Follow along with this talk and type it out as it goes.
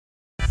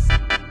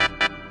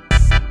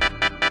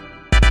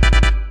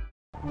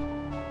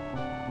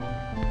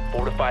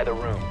Fortify the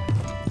room.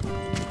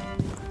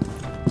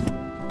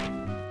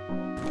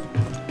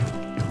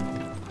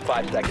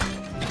 Five seconds.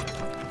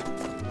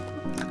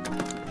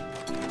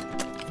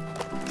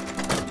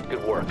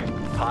 Good work.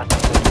 Hostile.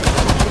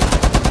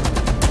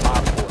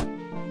 Op 4.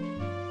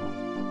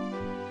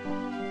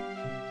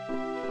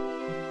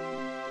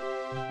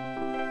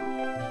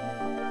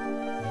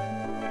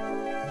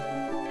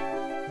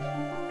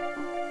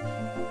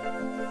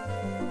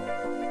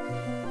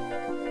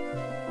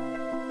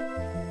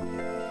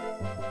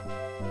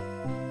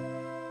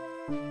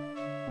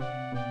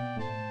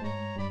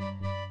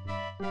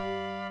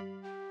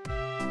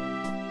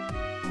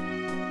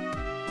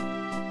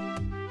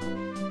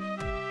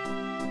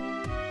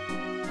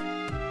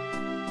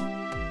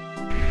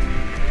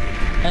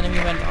 Enemy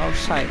went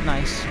outside,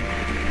 nice.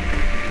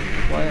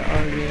 Why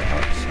are they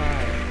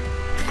outside?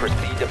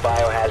 Proceed to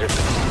biohazard.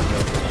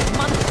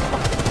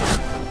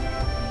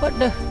 What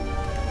the?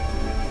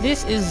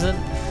 This isn't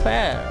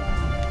fair.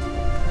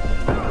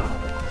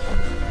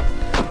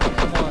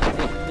 Come on,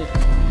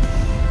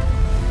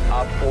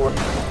 Op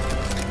 4.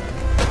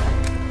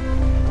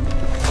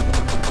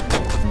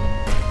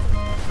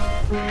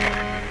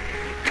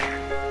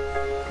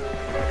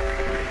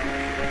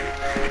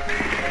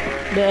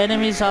 The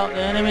enemy's out, the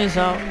enemy's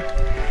out.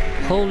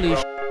 Holy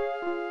sh**,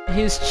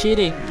 he's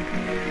cheating.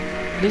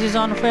 This is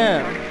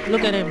unfair.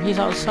 Look at him, he's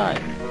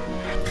outside.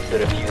 The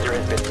diffuser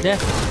has been There.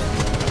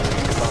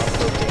 bomb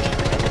location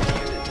and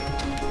defused.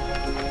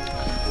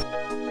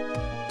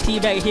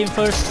 Teabag him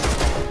first.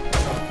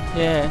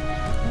 Yeah,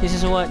 this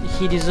is what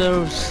he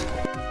deserves.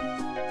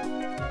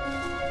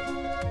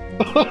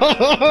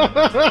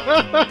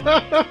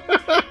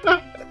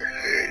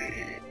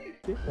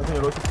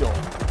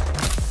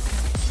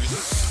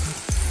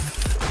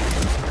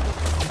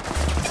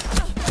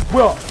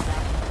 뭐야?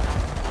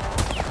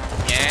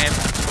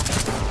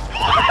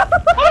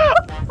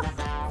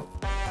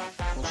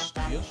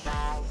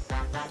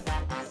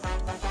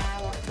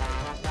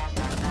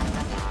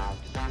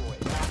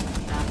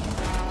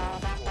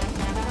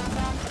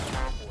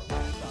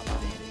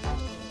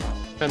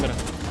 Камера.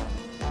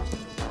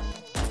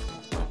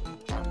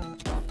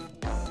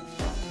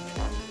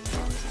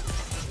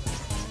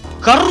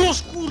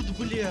 Хорош, Курт,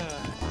 бля!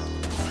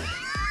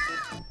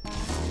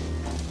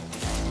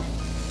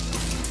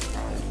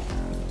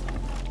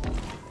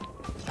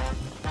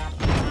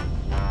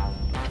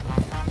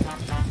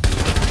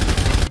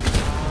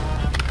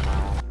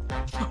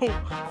 The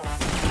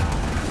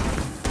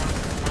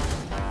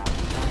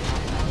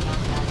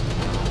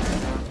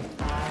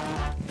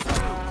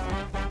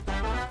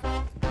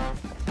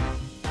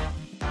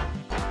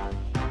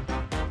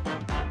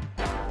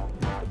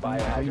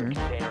biohazard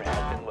container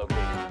has been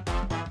located.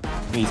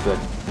 He's good.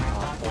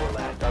 Op 4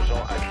 last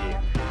agent actif.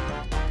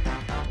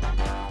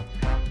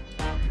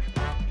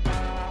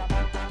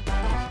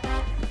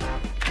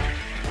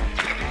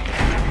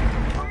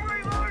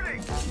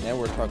 Now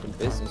we're talking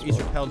business. He's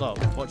repelled up.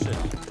 Watch this.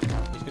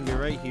 He's gonna be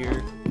right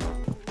here.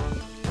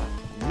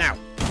 Now!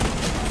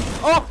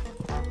 Oh!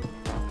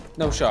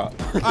 No shot.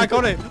 I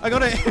got it! I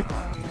got it!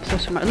 So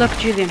smart. Look,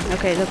 Julian.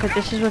 Okay, look at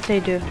this is what they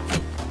do.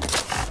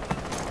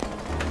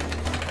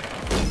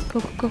 Go,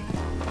 go, go.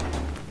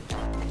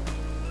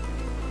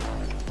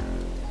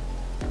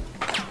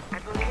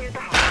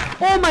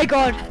 Oh my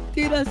god!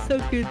 Dude, that's so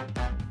good.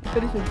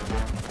 Finish him.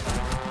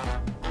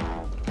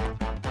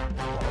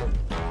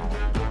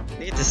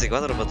 Niente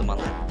segundos para tomar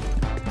lá.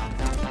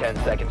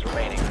 10 seconds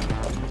remaining.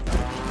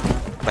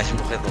 Vais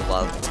morrer do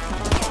lado.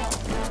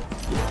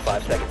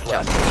 5 seconds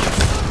left.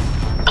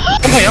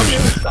 Op 4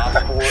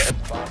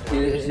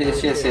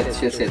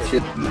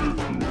 Shit.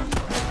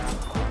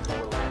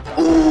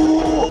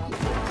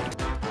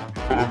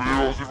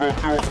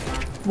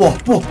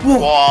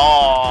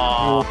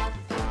 Wow!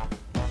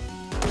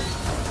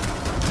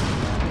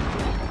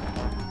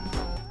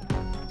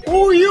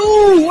 Oh,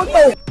 you! What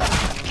the?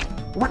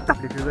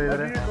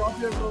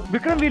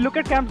 Vikram, we look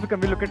at camps,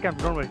 Vikram, we look at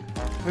camps, don't worry.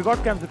 We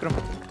got camps, Vikram.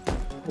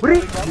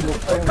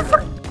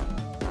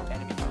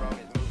 enemy drone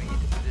is moving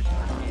into position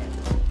on hand.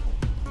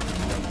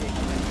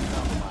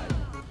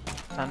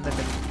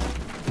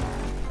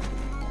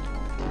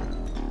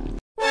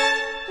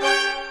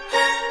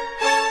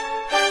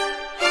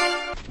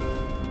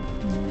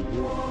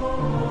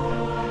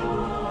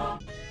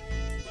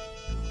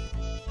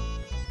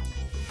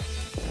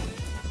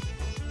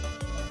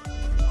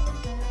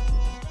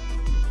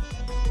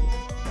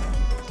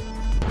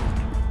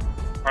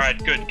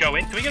 Alright, good. Go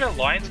in. Can we get our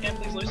Lion scan,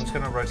 please, Lucy? I'm just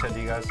gonna rotate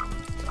you guys.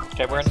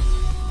 Okay, we're in.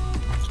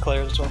 It's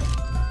clear this way.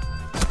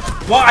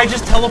 What? I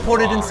just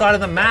teleported inside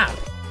of the map.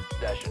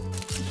 Possession.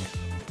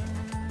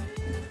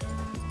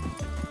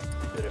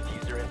 The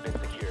diffuser has been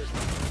secured.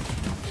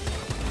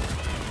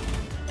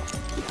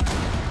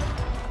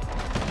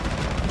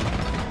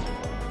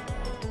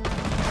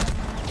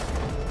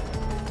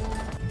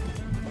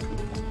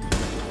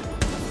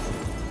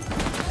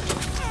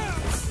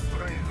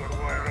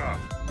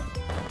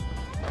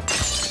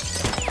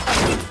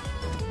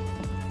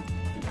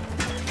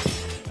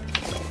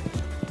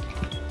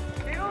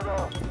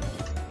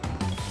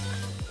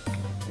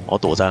 我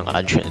躲在很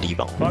安全的地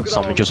方，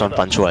上面就算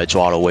翻出来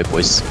抓了，我也不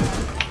会死。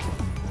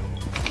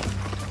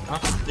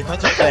啊！你快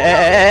走！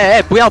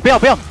哎！不要！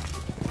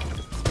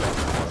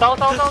烧！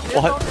我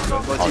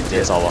好，直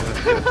接烧吧。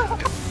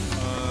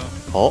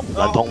哦，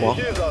蓝通吗？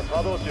不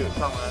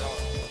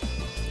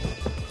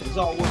知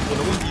道，我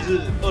的问题是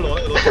二楼。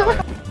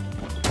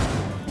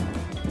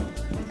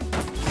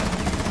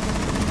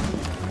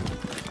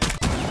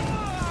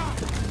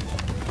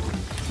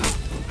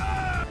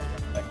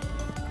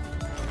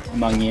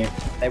Among you,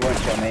 they won't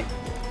kill me.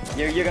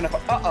 You're gonna.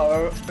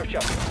 Uh-oh.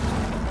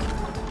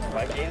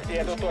 Покиньте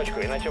эту точку,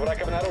 иначе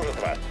враг обнаружит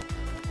вас.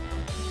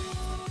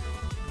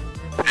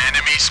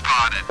 Enemy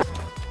spotted.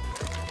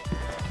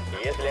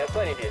 Если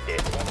останетесь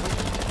здесь,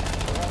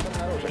 вас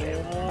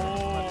обнаружили.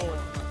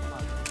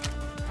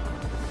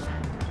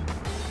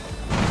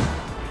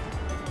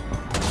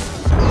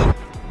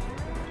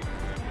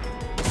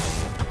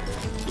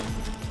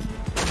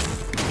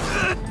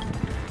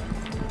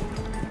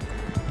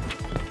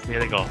贴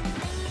那个，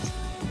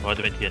我要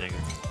这边贴那个。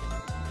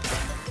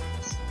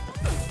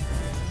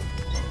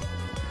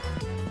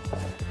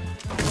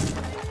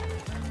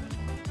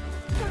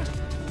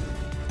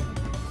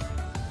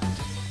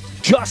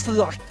Just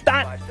like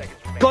that,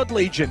 God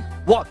Legion.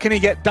 What can he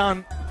get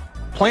done?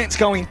 Plant's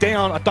going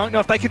down. I don't know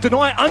if they can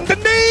deny it.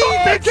 Underneath,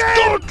 it's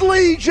God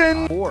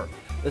Legion.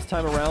 This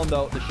time around,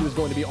 though, the shoe is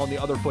going to be on the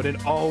other foot, and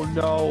oh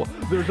no,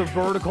 there's a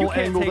vertical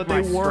angle that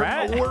they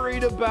weren't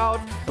worried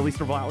about. At least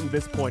they're out in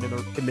this point in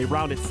the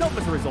round itself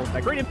as a result.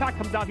 That great impact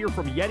comes out here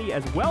from Yeti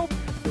as well.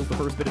 Kills the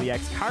first bit of the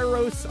X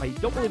Kairos. I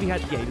don't believe he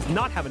does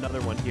not have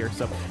another one here,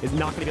 so is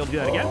not going to be able to do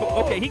that again. But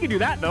okay, he can do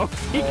that though.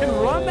 He can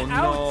run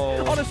out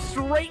on a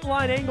straight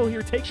line angle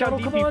here, take down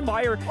DP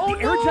Fire.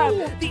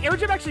 The air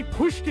jab actually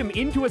pushed him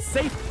into a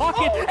safe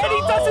pocket, and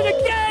he does it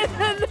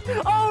again!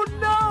 Oh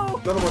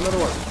no! Another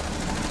one.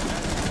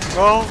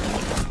 Oh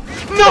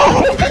no!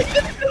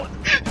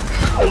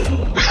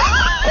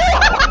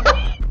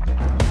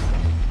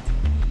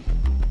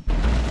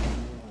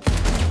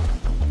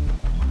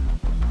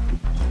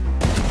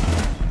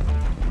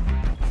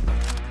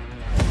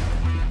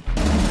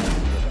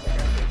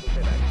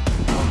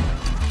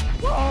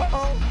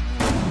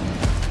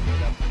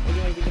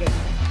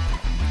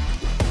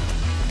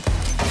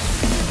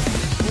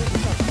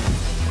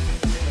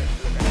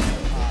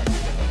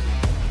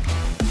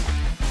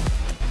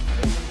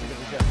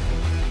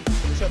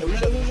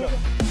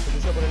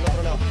 por el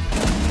otro lado.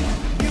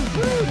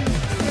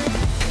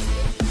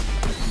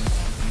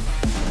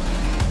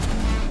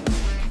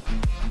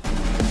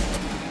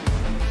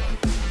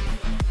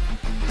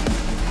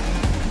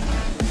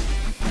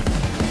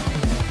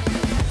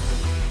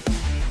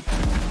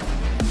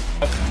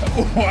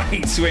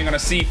 Wide swing on a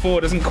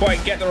C4 doesn't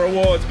quite get the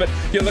rewards, but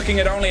you're looking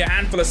at only a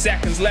handful of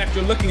seconds left.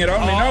 You're looking at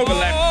only Nova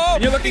left,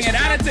 and you're looking at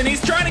Anderton.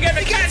 He's trying to get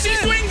the catch. He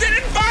swings it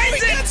and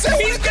finds it.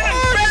 He's going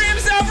to bury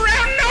himself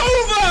around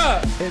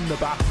Nova. In the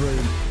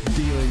bathroom,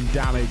 dealing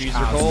damage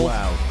as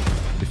well.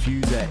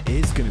 Diffuser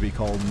is going to be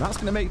cold, and that's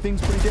going to make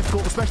things pretty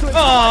difficult, especially.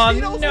 Oh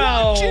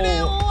no!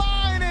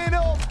 Lining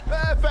up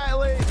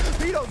perfectly.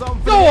 Vito's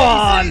on. Go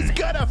on. He's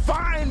gonna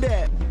find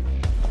it.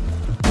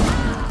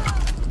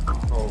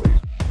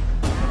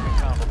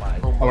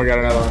 Oh my god,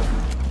 another one.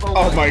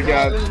 Oh my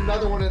god. There's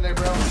another one in there,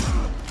 bro.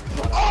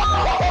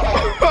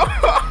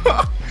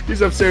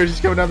 He's upstairs, he's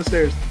coming down the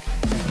stairs.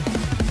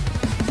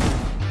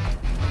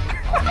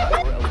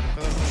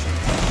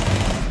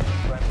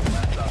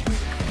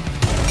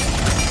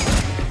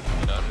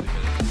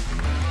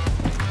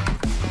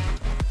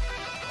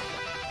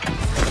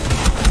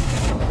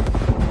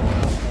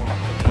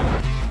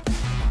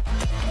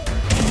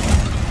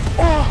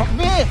 Oh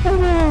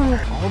man!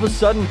 All of a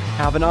sudden,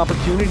 have an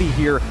opportunity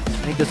here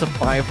to make this a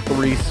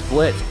 5-3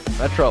 split.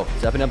 Retro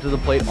stepping up to the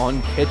plate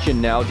on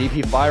Kitchen now.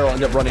 DP Fire will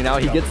end up running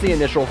out. He gets the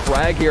initial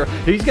frag here.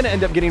 He's going to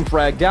end up getting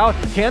fragged out.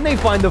 Can they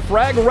find the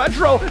frag?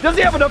 Retro, does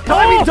he have enough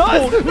time? He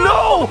does!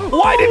 No!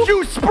 Why did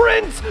you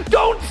sprint?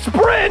 Don't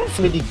sprint!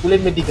 เล่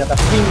นเมดิกอะแบบ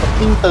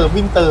วิ่งเ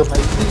ติมไอ้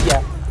ที่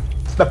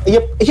แบบไอ้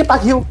เหี้ยปาก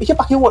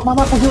ฮิวโหดมาก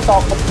ๆกูฮิวต่อ